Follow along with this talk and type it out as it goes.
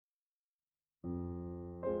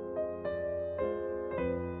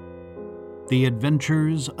The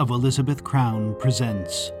Adventures of Elizabeth Crown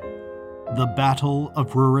presents The Battle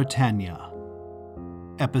of Ruritania,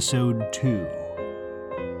 Episode 2.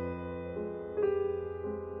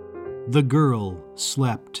 The girl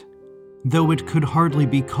slept, though it could hardly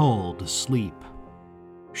be called sleep.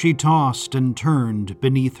 She tossed and turned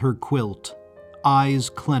beneath her quilt, eyes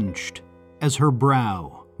clenched, as her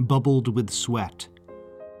brow bubbled with sweat.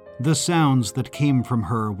 The sounds that came from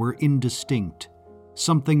her were indistinct,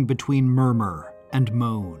 something between murmur and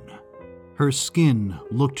moan. Her skin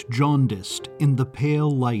looked jaundiced in the pale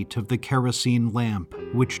light of the kerosene lamp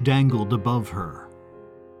which dangled above her.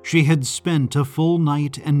 She had spent a full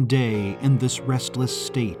night and day in this restless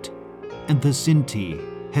state, and the Sinti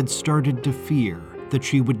had started to fear that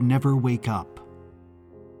she would never wake up.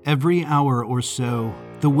 Every hour or so,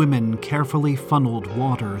 the women carefully funneled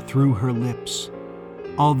water through her lips.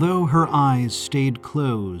 Although her eyes stayed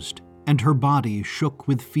closed and her body shook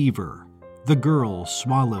with fever, the girl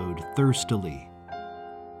swallowed thirstily.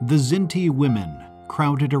 The Zinti women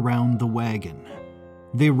crowded around the wagon.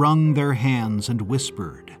 They wrung their hands and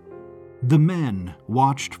whispered. The men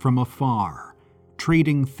watched from afar,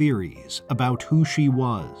 trading theories about who she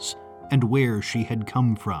was and where she had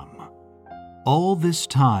come from. All this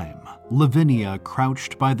time, Lavinja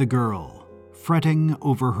crouched by the girl, fretting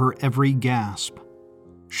over her every gasp.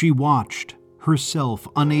 She watched, herself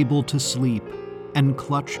unable to sleep, and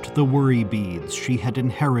clutched the worry beads she had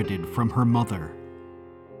inherited from her mother.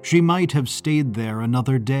 She might have stayed there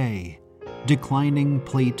another day, declining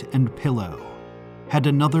plate and pillow, had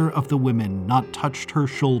another of the women not touched her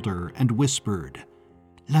shoulder and whispered,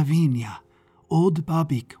 "Lavinja, old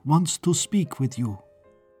Babik wants to speak with you."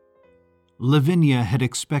 Lavinja had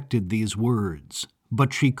expected these words,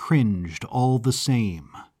 but she cringed all the same.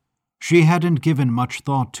 She hadn't given much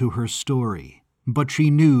thought to her story, but she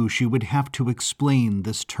knew she would have to explain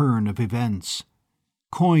this turn of events.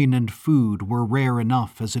 Coin and food were rare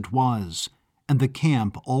enough as it was, and the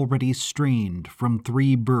camp already strained from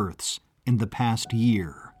 3 births in the past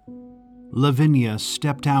year. Lavinja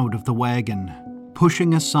stepped out of the wagon,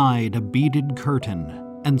 pushing aside a beaded curtain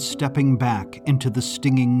and stepping back into the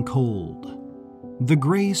stinging cold. The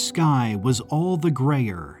gray sky was all the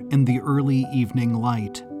grayer in the early evening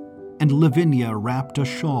light, and Lavinja wrapped a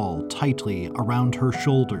shawl tightly around her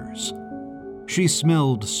shoulders. She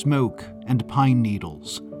smelled smoke and pine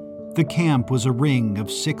needles. The camp was a ring of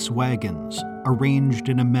 6 wagons arranged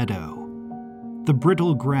in a meadow. The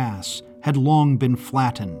brittle grass had long been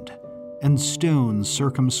flattened, and stones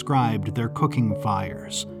circumscribed their cooking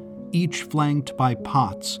fires, each flanked by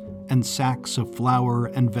pots and sacks of flour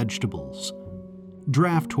and vegetables.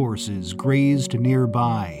 Draft horses grazed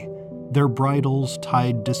nearby, their bridles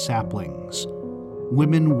tied to saplings.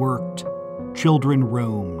 Women worked, children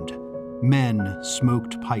roamed, men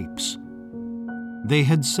smoked pipes. They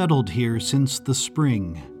had settled here since the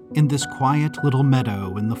spring, in this quiet little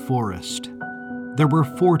meadow in the forest. There were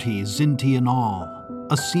 40 Zinti in all,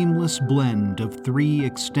 a seamless blend of 3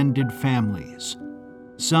 extended families.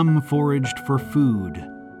 Some foraged for food,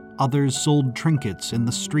 others sold trinkets in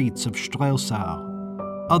the streets of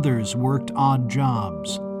Strelsau, others worked odd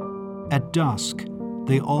jobs. At dusk,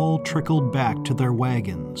 they all trickled back to their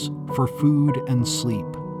wagons for food and sleep.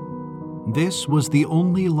 This was the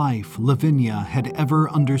only life Lavinja had ever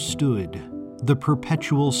understood, the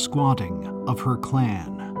perpetual squatting of her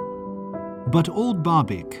clan. But old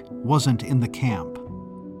Babik wasn't in the camp.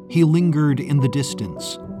 He lingered in the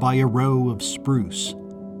distance by a row of spruce.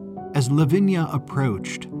 As Lavinja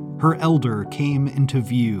approached, her elder came into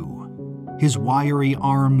view, his wiry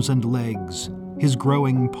arms and legs, his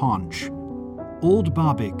growing paunch. Old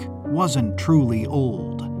Babik wasn't truly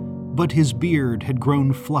old, but his beard had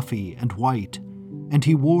grown fluffy and white, and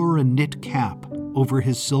he wore a knit cap over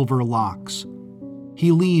his silver locks.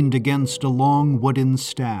 He leaned against a long wooden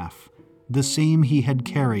staff, the same he had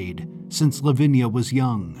carried since Lavinja was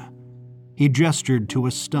young. He gestured to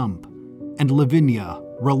a stump, and Lavinja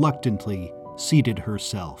reluctantly seated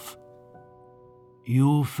herself.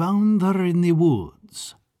 "You found her in the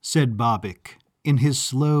woods," said Babik, in his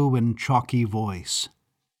slow and chalky voice.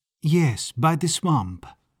 "Yes, by the swamp."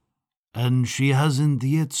 "And she hasn't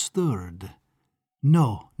yet stirred?"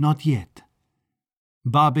 "No, not yet."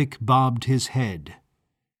 Babik bobbed his head.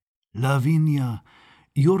 "Lavinja,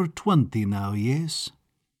 you're 20 now, yes?"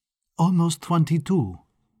 "Almost 22.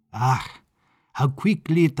 "Ah, how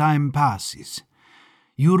quickly time passes.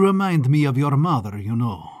 You remind me of your mother, you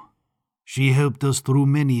know. She helped us through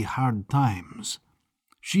many hard times.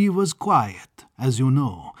 She was quiet, as you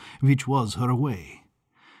know, which was her way.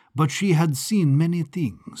 But she had seen many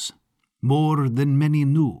things, more than many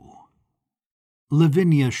knew."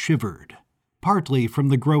 Lavinja shivered. partly from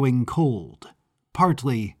the growing cold,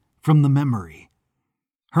 partly from the memory.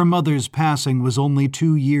 Her mother's passing was only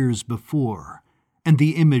 2 years before, and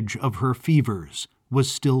the image of her fevers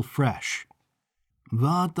was still fresh.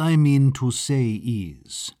 "What I mean to say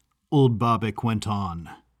is," old Babik went on,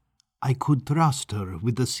 "I could trust her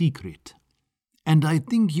with the secret, and I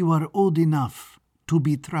think you are old enough to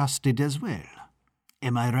be trusted as well.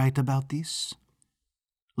 Am I right about this?"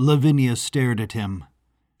 Lavinia stared at him.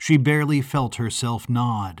 She barely felt herself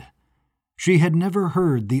nod. She had never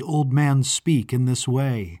heard the old man speak in this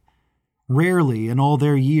way. Rarely in all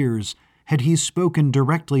their years had he spoken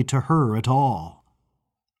directly to her at all.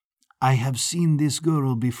 "I have seen this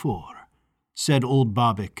girl before," said old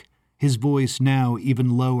Babik, his voice now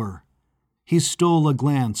even lower. He stole a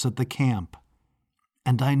glance at the camp.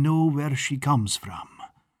 "And I know where she comes from."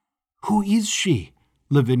 "Who is she?"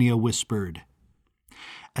 Lavinia whispered.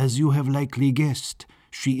 "As you have likely guessed,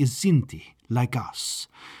 she is Sinti, like us,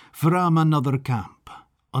 from another camp,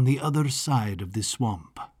 on the other side of the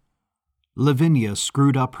swamp." Lavinia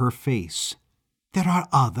screwed up her face. "There are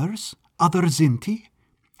others? Other Zinti?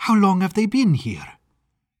 How long have they been here?"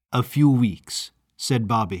 "A few weeks," said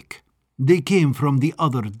Babik. "They came from the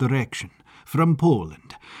other direction, from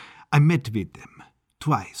Poland. I met with them,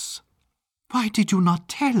 twice." "Why did you not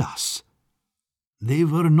tell us?" "They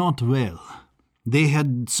were not well. They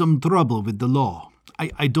had some trouble with the law.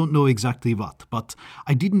 I don't know exactly what, but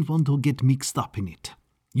I didn't want to get mixed up in it.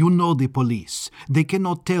 You know the police. They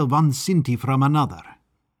cannot tell one Sinti from another."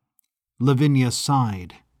 Lavinia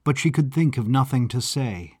sighed, but she could think of nothing to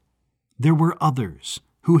say. There were others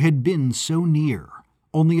who had been so near,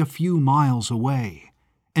 only a few miles away,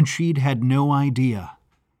 and she'd had no idea.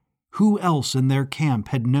 Who else in their camp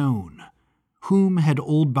had known? Whom had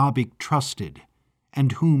old Babik trusted,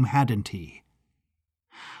 and whom hadn't he?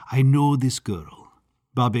 "I know this girl,"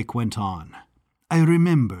 Babik went on. "I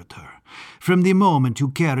remembered her. From the moment you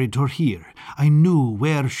carried her here, I knew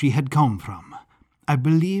where she had come from. I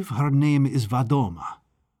believe her name is Vadoma."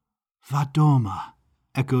 "Vadoma,"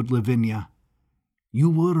 echoed Lavinia. "You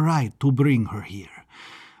were right to bring her here.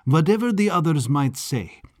 Whatever the others might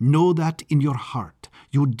say, know that in your heart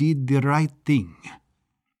you did the right thing."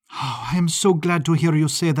 "Oh, I am so glad to hear you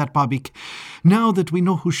say that, Babik. Now that we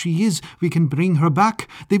know who she is, we can bring her back.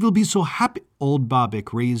 They will be so happy." Old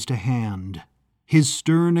Babik raised a hand. His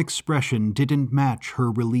stern expression didn't match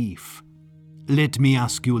her relief. "Let me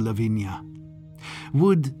ask you, Lavinia.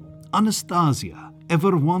 Would Anastasia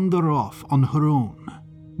ever wander off on her own,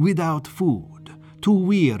 without food, too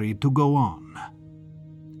weary to go on?"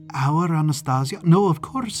 "Our Anastasia? No, of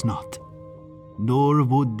course not." "Nor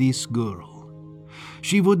would this girl.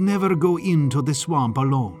 She would never go into the swamp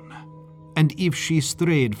alone, and if she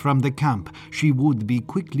strayed from the camp, she would be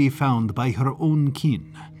quickly found by her own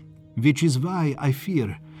kin, which is why I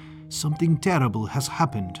fear something terrible has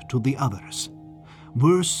happened to the others,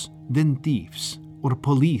 worse than thieves, or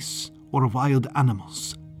police, or wild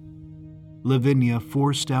animals." Lavinia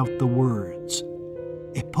forced out the words.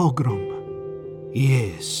 "A pogrom."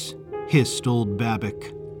 "Yes," hissed old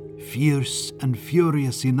Babik, "fierce and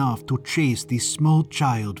furious enough to chase this small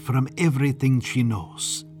child from everything she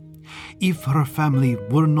knows. If her family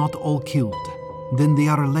were not all killed, then they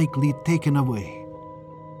are likely taken away."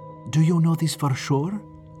 "Do you know this for sure?"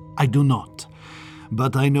 "I do not,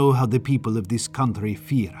 but I know how the people of this country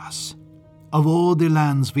fear us. Of all the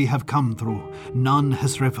lands we have come through, none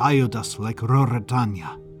has reviled us like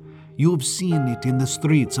Ruritania. You've seen it in the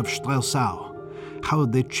streets of Strelsau, how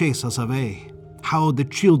they chase us away, how the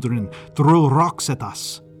children throw rocks at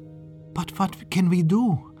us." "But what can we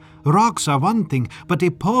do? Rocks are one thing, but a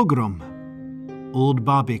pogrom." Old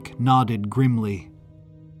Babik nodded grimly.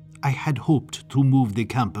 "I had hoped to move the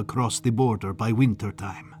camp across the border by winter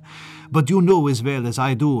time, but you know as well as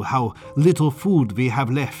I do how little food we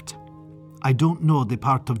have left. I don't know the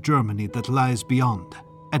part of Germany that lies beyond,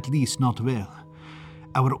 at least not well.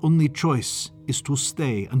 Our only choice is to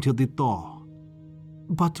stay until the thaw."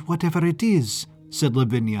 "But whatever it is," said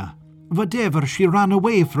Lavinia, "whatever she ran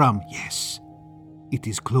away from." "Yes, it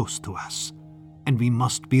is close to us, and we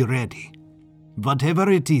must be ready. Whatever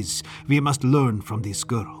it is, we must learn from this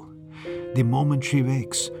girl. The moment she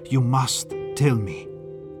wakes, you must tell me,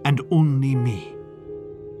 and only me."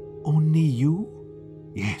 "Only you?"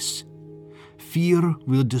 "Yes. Fear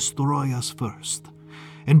will destroy us first,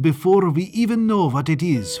 and before we even know what it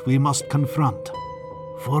is, we must confront.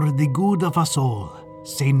 For the good of us all,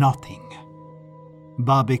 say nothing."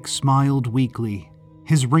 Babik smiled weakly,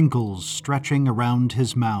 his wrinkles stretching around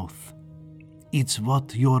his mouth. "It's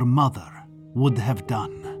what your mother would have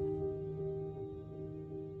done."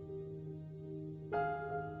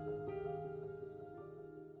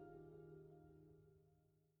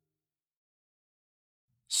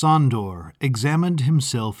 Sándor examined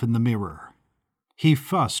himself in the mirror. He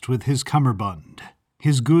fussed with his cummerbund,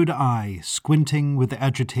 his good eye squinting with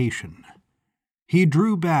agitation. He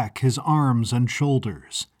drew back his arms and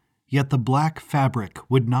shoulders, yet the black fabric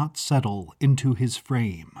would not settle into his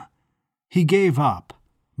frame. He gave up,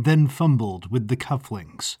 then fumbled with the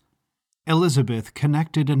cufflinks. Elizabeth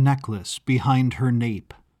connected a necklace behind her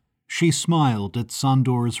nape. She smiled at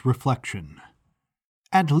Sándor's reflection.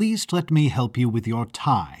 "At least let me help you with your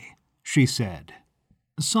tie," she said.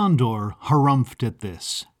 Sándor harumphed at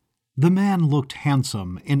this. The man looked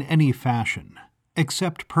handsome in any fashion,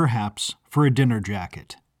 except perhaps for a dinner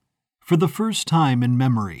jacket. For the first time in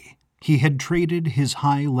memory, he had traded his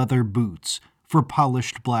high leather boots for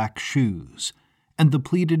polished black shoes, and the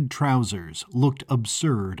pleated trousers looked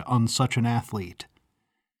absurd on such an athlete.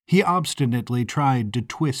 He obstinately tried to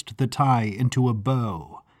twist the tie into a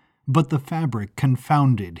bow, but the fabric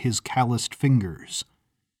confounded his calloused fingers.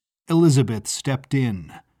 Elizabeth stepped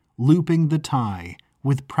in, looping the tie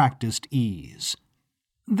with practiced ease.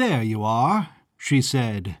 "There you are," she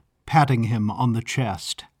said, patting him on the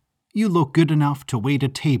chest. "You look good enough to wait a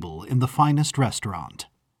table in the finest restaurant."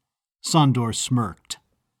 Sándor smirked.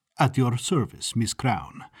 "At your service, Miss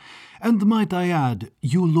Crown. And might I add,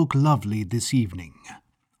 you look lovely this evening.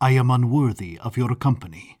 I am unworthy of your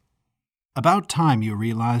company." "About time you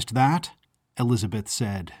realized that," Elizabeth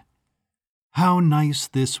said. How nice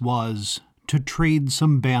this was, to trade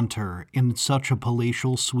some banter in such a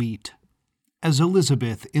palatial suite. As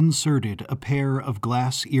Elizabeth inserted a pair of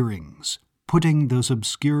glass earrings, putting those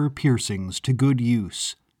obscure piercings to good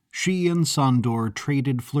use, she and Sándor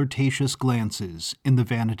traded flirtatious glances in the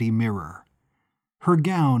vanity mirror. Her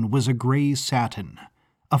gown was a gray satin,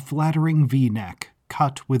 a flattering V-neck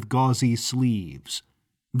cut with gauzy sleeves.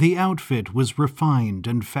 The outfit was refined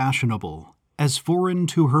and fashionable, as foreign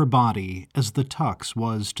to her body as the tux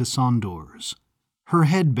was to Sándor's. Her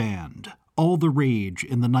headband, all the rage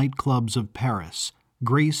in the nightclubs of Paris,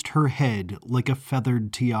 graced her head like a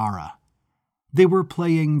feathered tiara. They were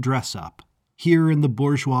playing dress-up, here in the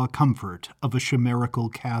bourgeois comfort of a chimerical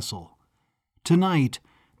castle. Tonight,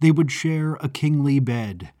 they would share a kingly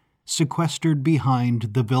bed, sequestered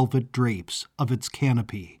behind the velvet drapes of its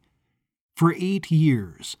canopy. For 8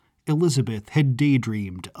 years, Elizabeth had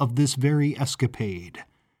daydreamed of this very escapade,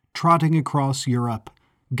 trotting across Europe,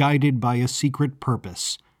 guided by a secret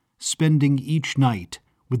purpose, spending each night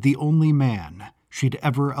with the only man she'd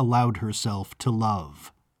ever allowed herself to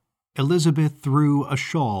love. Elizabeth threw a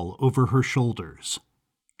shawl over her shoulders.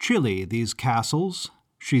 "Chilly, these castles,"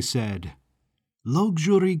 she said.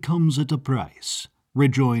 "Luxury comes at a price,"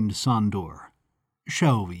 rejoined Sándor.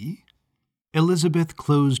 "Shall we?" Elizabeth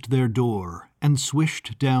closed their door and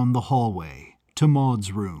swished down the hallway to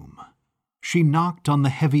Maud's room. She knocked on the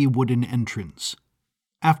heavy wooden entrance.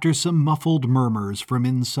 After some muffled murmurs from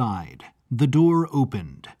inside, the door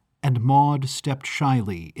opened, and Maud stepped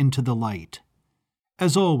shyly into the light.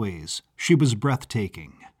 As always, she was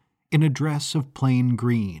breathtaking, in a dress of plain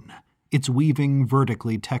green, its weaving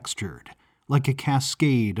vertically textured, like a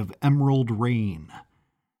cascade of emerald rain.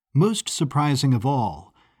 Most surprising of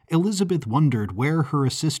all, Elizabeth wondered where her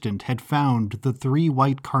assistant had found the 3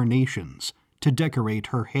 white carnations to decorate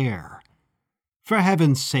her hair. "For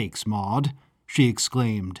heaven's sakes, Maud," she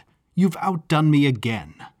exclaimed, "you've outdone me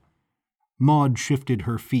again." Maud shifted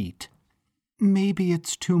her feet. "Maybe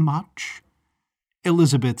it's too much?"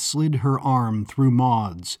 Elizabeth slid her arm through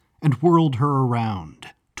Maud's and whirled her around,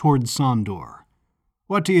 toward Sándor.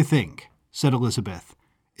 "What do you think?" said Elizabeth.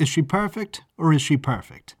 "Is she perfect, or is she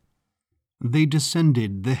perfect?" They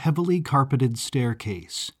descended the heavily carpeted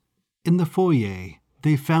staircase. In the foyer,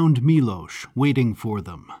 they found Miloš waiting for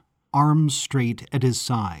them, arms straight at his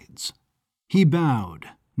sides. He bowed,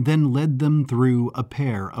 then led them through a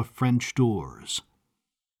pair of French doors.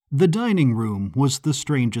 The dining room was the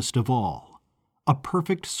strangest of all, a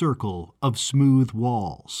perfect circle of smooth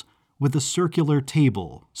walls, with a circular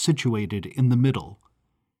table situated in the middle.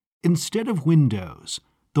 Instead of windows,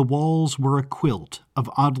 the walls were a quilt of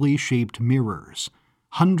oddly shaped mirrors,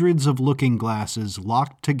 hundreds of looking glasses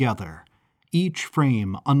locked together, each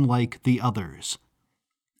frame unlike the others.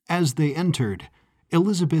 As they entered,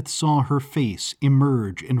 Elizabeth saw her face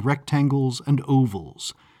emerge in rectangles and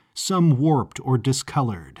ovals, some warped or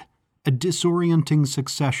discolored, a disorienting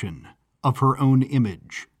succession of her own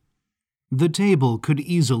image. The table could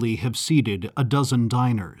easily have seated a dozen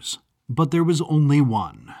diners, but there was only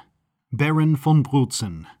one. Baron von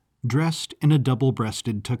Brutzen, dressed in a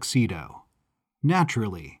double-breasted tuxedo.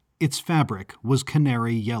 Naturally, its fabric was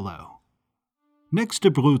canary yellow. Next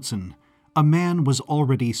to Brutzen, a man was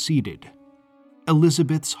already seated.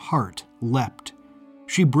 Elizabeth's heart leapt.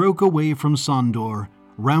 She broke away from Sándor,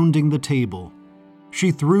 rounding the table.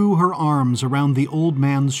 She threw her arms around the old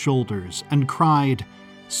man's shoulders and cried,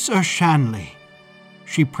 "Sir Shanley!"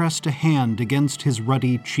 She pressed a hand against his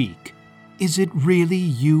ruddy cheek. "Is it really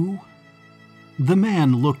you?" The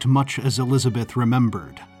man looked much as Elizabeth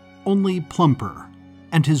remembered, only plumper,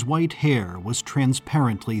 and his white hair was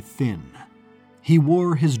transparently thin. He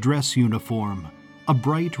wore his dress uniform, a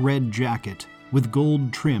bright red jacket with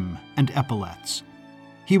gold trim and epaulets.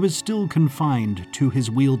 He was still confined to his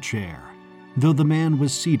wheelchair, though the man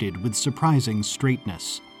was seated with surprising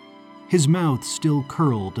straightness. His mouth still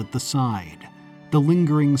curled at the side, the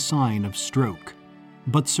lingering sign of stroke,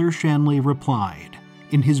 but Sir Shanley replied,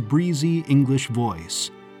 in his breezy English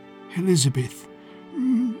voice, "Elizabeth,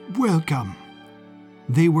 welcome."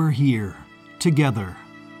 They were here, together,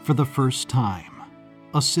 for the first time.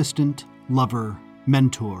 Assistant, lover,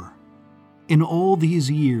 mentor. In all these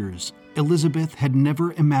years, Elizabeth had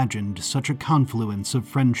never imagined such a confluence of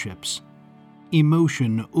friendships.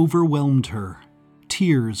 Emotion overwhelmed her.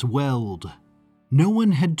 Tears welled. No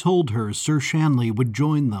one had told her Sir Shanley would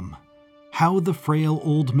join them. How the frail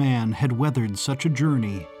old man had weathered such a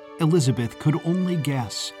journey, Elizabeth could only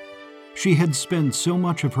guess. She had spent so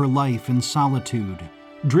much of her life in solitude,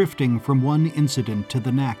 drifting from one incident to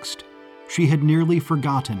the next. She had nearly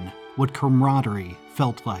forgotten what camaraderie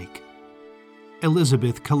felt like.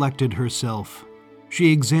 Elizabeth collected herself. She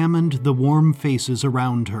examined the warm faces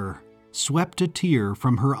around her, swept a tear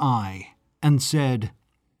from her eye, and said,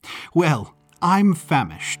 "Well, I'm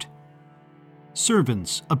famished."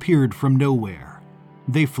 Servants appeared from nowhere.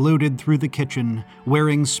 They floated through the kitchen,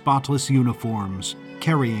 wearing spotless uniforms,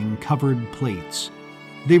 carrying covered plates.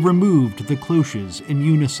 They removed the cloches in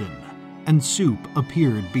unison, and soup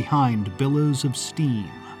appeared behind billows of steam.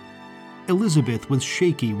 Elizabeth was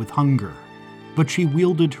shaky with hunger, but she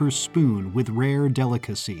wielded her spoon with rare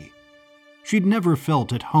delicacy. She'd never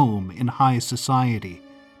felt at home in high society,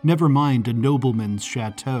 never mind a nobleman's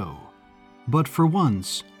chateau. But for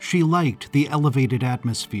once, she liked the elevated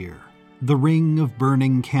atmosphere, the ring of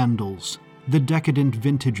burning candles, the decadent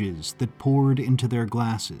vintages that poured into their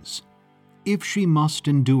glasses. If she must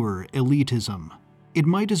endure elitism, it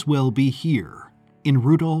might as well be here, in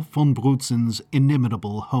Rudolf von Brutzen's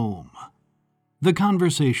inimitable home. The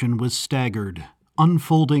conversation was staggered,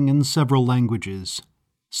 unfolding in several languages.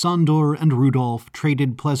 Sándor and Rudolf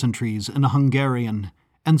traded pleasantries in Hungarian,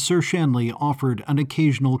 and Sir Shanley offered an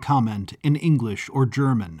occasional comment in English or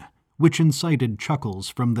German, which incited chuckles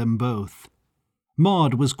from them both.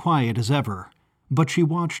 Maud was quiet as ever, but she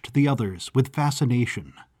watched the others with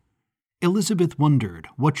fascination. Elizabeth wondered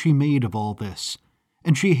what she made of all this,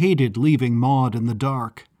 and she hated leaving Maud in the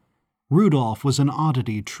dark. Rudolf was an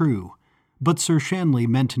oddity, true, but Sir Shanley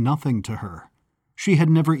meant nothing to her. She had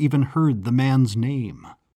never even heard the man's name.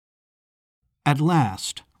 At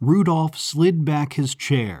last, Rudolf slid back his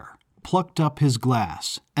chair, plucked up his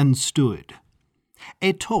glass, and stood.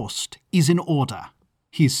 "A toast is in order,"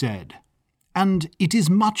 he said, "and it is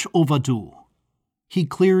much overdue." He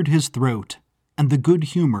cleared his throat, and the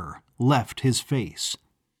good humor left his face.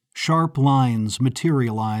 Sharp lines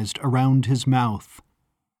materialized around his mouth.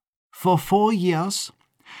 "For 4 years,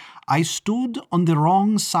 I stood on the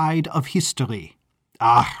wrong side of history."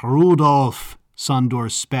 "Ah, Rudolf," Sándor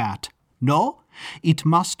spat. "No, it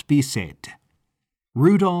must be said."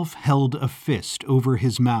 Rudolf held a fist over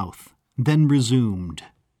his mouth, then resumed.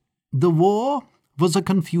 "The war was a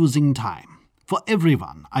confusing time, for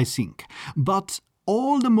everyone, I think, but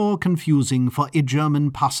all the more confusing for a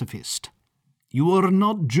German pacifist." "You are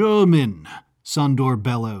not German," Sándor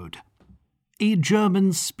bellowed. "A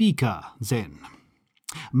German speaker, then.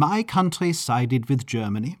 My country sided with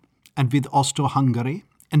Germany, and with Austro-Hungary,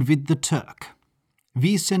 and with the Turk.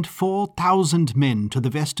 We sent 4,000 men to the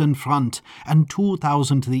Western Front and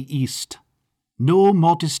 2,000 to the East. No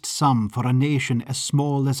modest sum for a nation as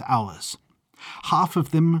small as ours. Half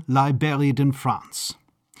of them lie buried in France.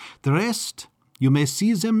 The rest, you may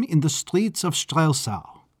see them in the streets of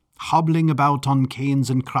Strelsau, hobbling about on canes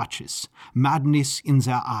and crutches, madness in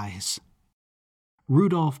their eyes."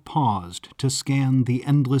 Rudolf paused to scan the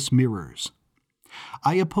endless mirrors.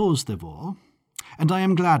 "I oppose the war, and I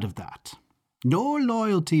am glad of that. No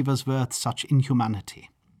loyalty was worth such inhumanity.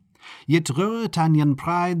 Yet Ruritanian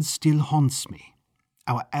pride still haunts me.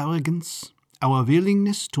 Our arrogance, our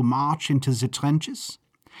willingness to march into the trenches.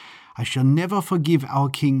 I shall never forgive our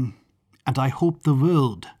king, and I hope the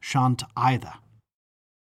world shan't either."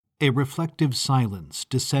 A reflective silence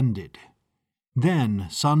descended. Then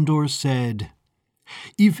Sándor said,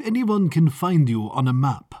 "If anyone can find you on a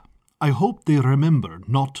map, I hope they remember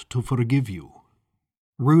not to forgive you."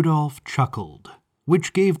 Rudolf chuckled.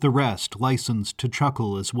 which gave the rest license to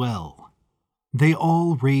chuckle as well. They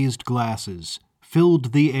all raised glasses,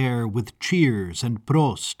 filled the air with cheers and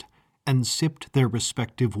prost, and sipped their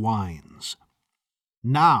respective wines.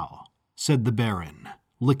 "Now," said the Baron,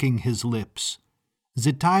 licking his lips,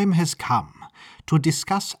 "the time has come to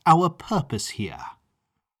discuss our purpose here."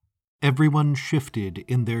 Everyone shifted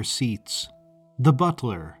in their seats. The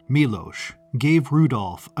butler, Miloš, gave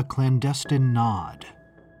Rudolf a clandestine nod.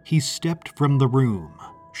 He stepped from the room,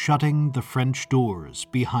 shutting the French doors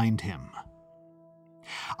behind him.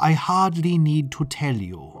 "I hardly need to tell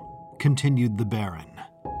you," continued the Baron,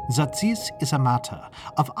 "that this is a matter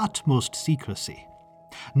of utmost secrecy,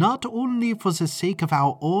 not only for the sake of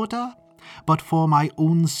our order, but for my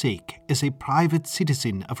own sake as a private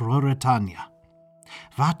citizen of Ruritania.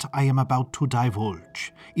 What I am about to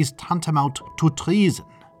divulge is tantamount to treason.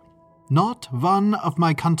 Not one of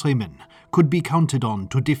my countrymen could be counted on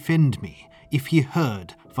to defend me if he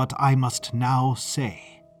heard what I must now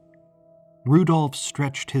say." Rudolf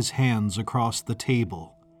stretched his hands across the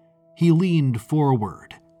table. He leaned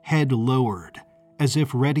forward, head lowered, as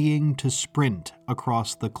if readying to sprint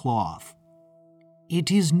across the cloth. "It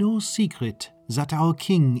is no secret that our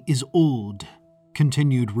king is old,"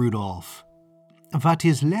 continued Rudolf. "What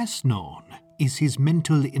is less known is his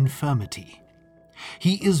mental infirmity.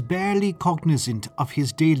 He is barely cognizant of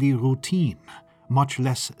his daily routine, much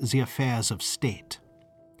less the affairs of state.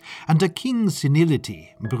 And a king's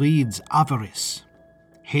senility breeds avarice.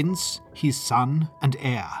 Hence his son and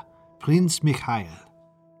heir, Prince Michael.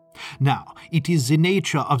 Now, it is the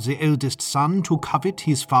nature of the eldest son to covet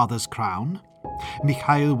his father's crown.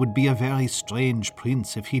 Michael would be a very strange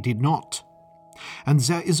prince if he did not. And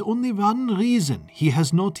there is only one reason he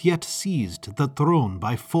has not yet seized the throne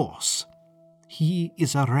by force. He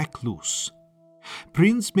is a recluse.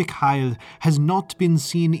 Prince Michael has not been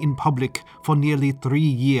seen in public for nearly 3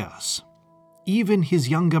 years. Even his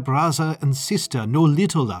younger brother and sister know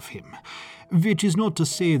little of him, which is not to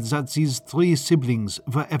say that these 3 siblings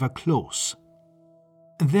were ever close."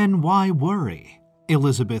 "Then why worry?"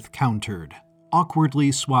 Elizabeth countered,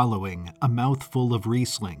 awkwardly swallowing a mouthful of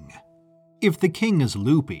Riesling. "If the king is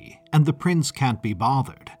loopy and the prince can't be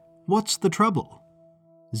bothered, what's the trouble?"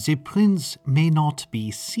 "The prince may not be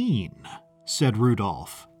seen," said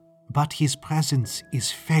Rudolf, "but his presence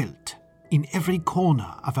is felt in every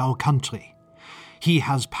corner of our country. He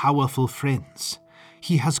has powerful friends.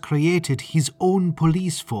 He has created his own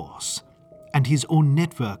police force and his own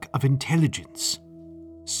network of intelligence."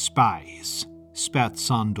 "Spies," spat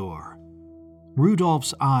Sándor.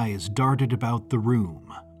 Rudolf's eyes darted about the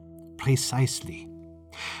room. "Precisely.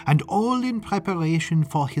 And all in preparation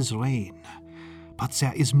for his reign. But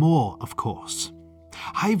there is more, of course.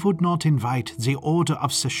 I would not invite the Order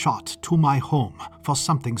of Sechot to my home for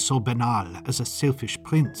something so banal as a selfish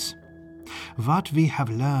prince. What we have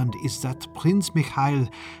learned is that Prince Michael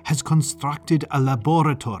has constructed a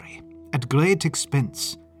laboratory at great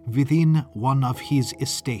expense within one of his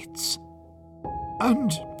estates."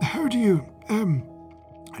 "And how do you,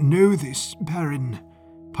 know this, Baron?"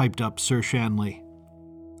 piped up Sir Shanley.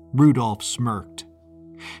 Rudolf smirked.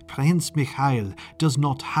 "Prince Michael does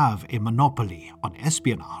not have a monopoly on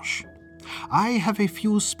espionage. I have a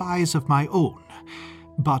few spies of my own,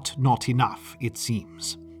 but not enough, it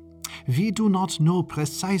seems. We do not know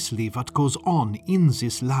precisely what goes on in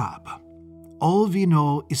this lab. All we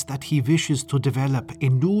know is that he wishes to develop a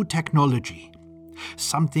new technology,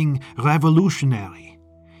 something revolutionary.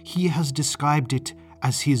 He has described it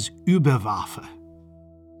as his Überwaffe."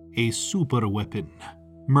 "A superweapon,"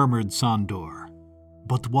 murmured Sándor.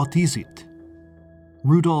 "But what is it?"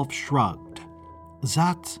 Rudolf shrugged.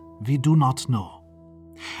 "That we do not know.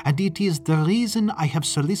 And it is the reason I have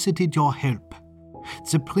solicited your help.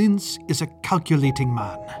 The prince is a calculating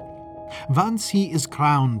man. Once he is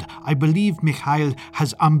crowned, I believe Michael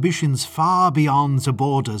has ambitions far beyond the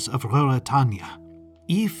borders of Ruritania.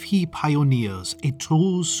 If he pioneers a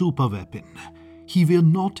true superweapon, he will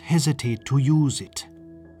not hesitate to use it.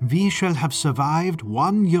 We shall have survived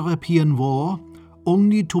one European war,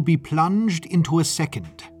 only to be plunged into a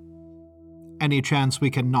second." "Any chance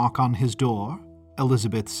we can knock on his door?"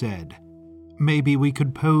 Elizabeth said. "Maybe we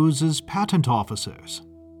could pose as patent officers."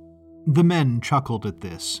 The men chuckled at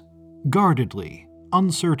this, guardedly,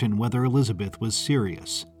 uncertain whether Elizabeth was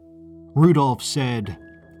serious. Rudolf said,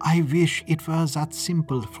 "I wish it were that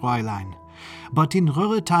simple, Fräulein, but in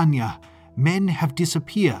Ruritania men have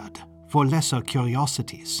disappeared for lesser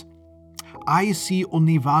curiosities. I see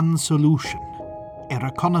only one solution, a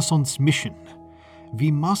reconnaissance mission.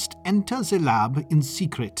 We must enter the lab in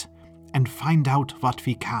secret and find out what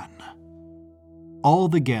we can." All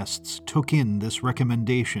the guests took in this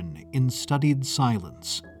recommendation in studied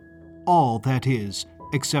silence. All, that is,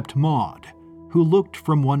 except Maud, who looked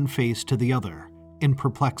from one face to the other in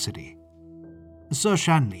perplexity. "Sir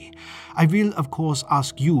Shanley, I will of course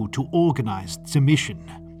ask you to organize the mission,"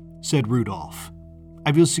 said Rudolph.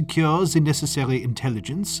 "I will secure the necessary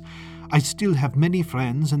intelligence. I still have many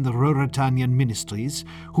friends in the Ruritanian ministries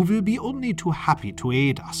who will be only too happy to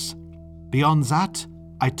aid us. Beyond that,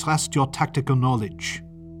 I trust your tactical knowledge."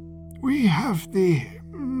 "We have the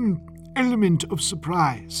element of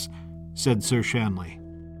surprise," said Sir Shanley.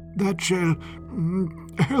 "That shall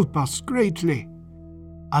help us greatly."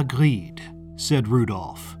 "Agreed," said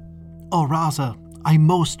Rudolph. "Or rather, I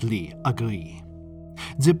mostly agree.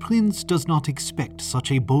 The prince does not expect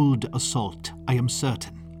such a bold assault, I am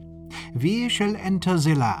certain. We shall enter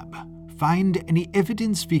the lab, find any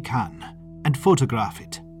evidence we can, and photograph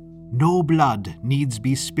it. No blood needs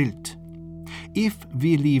be spilt. If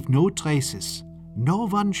we leave no traces, no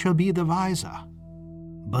one shall be the wiser.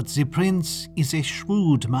 But the prince is a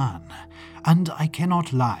shrewd man, and I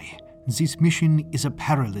cannot lie, this mission is a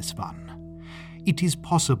perilous one. It is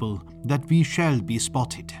possible that we shall be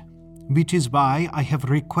spotted, which is why I have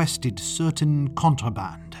requested certain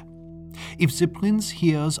contraband. If the prince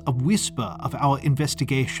hears a whisper of our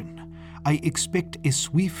investigation, I expect a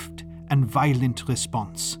swift and violent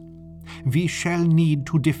response. We shall need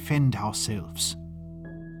to defend ourselves."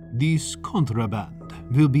 "This contraband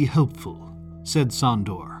will be helpful," said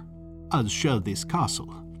Sándor, "as shall this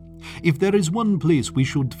castle. If there is one place we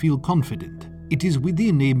should feel confident, it is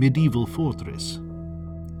within a medieval fortress."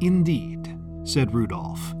 "Indeed," said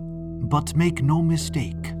Rudolph. "But make no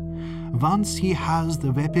mistake. Once he has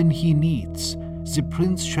the weapon he needs, the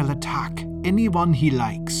prince shall attack anyone he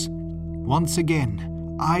likes. Once again,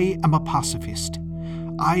 I am a pacifist.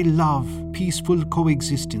 I love peaceful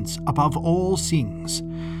coexistence above all things.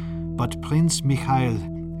 But Prince Mikhail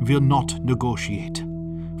will not negotiate.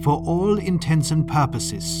 For all intents and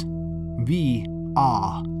purposes, we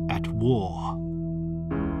are at war."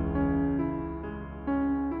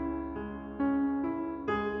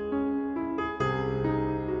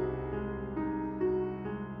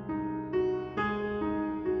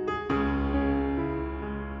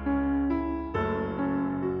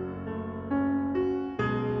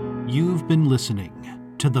 You've been listening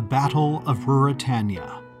to The Battle of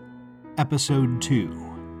Ruritania, Episode 2,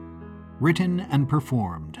 written and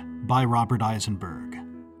performed by Robert Eisenberg.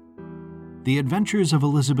 The Adventures of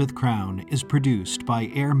Elizabeth Crown is produced by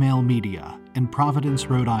Airmail Media in Providence,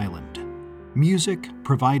 Rhode Island. Music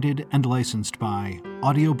provided and licensed by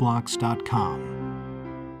audioblocks.com.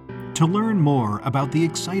 To learn more about the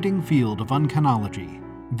exciting field of uncanology,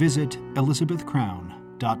 visit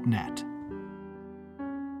elizabethcrown.net.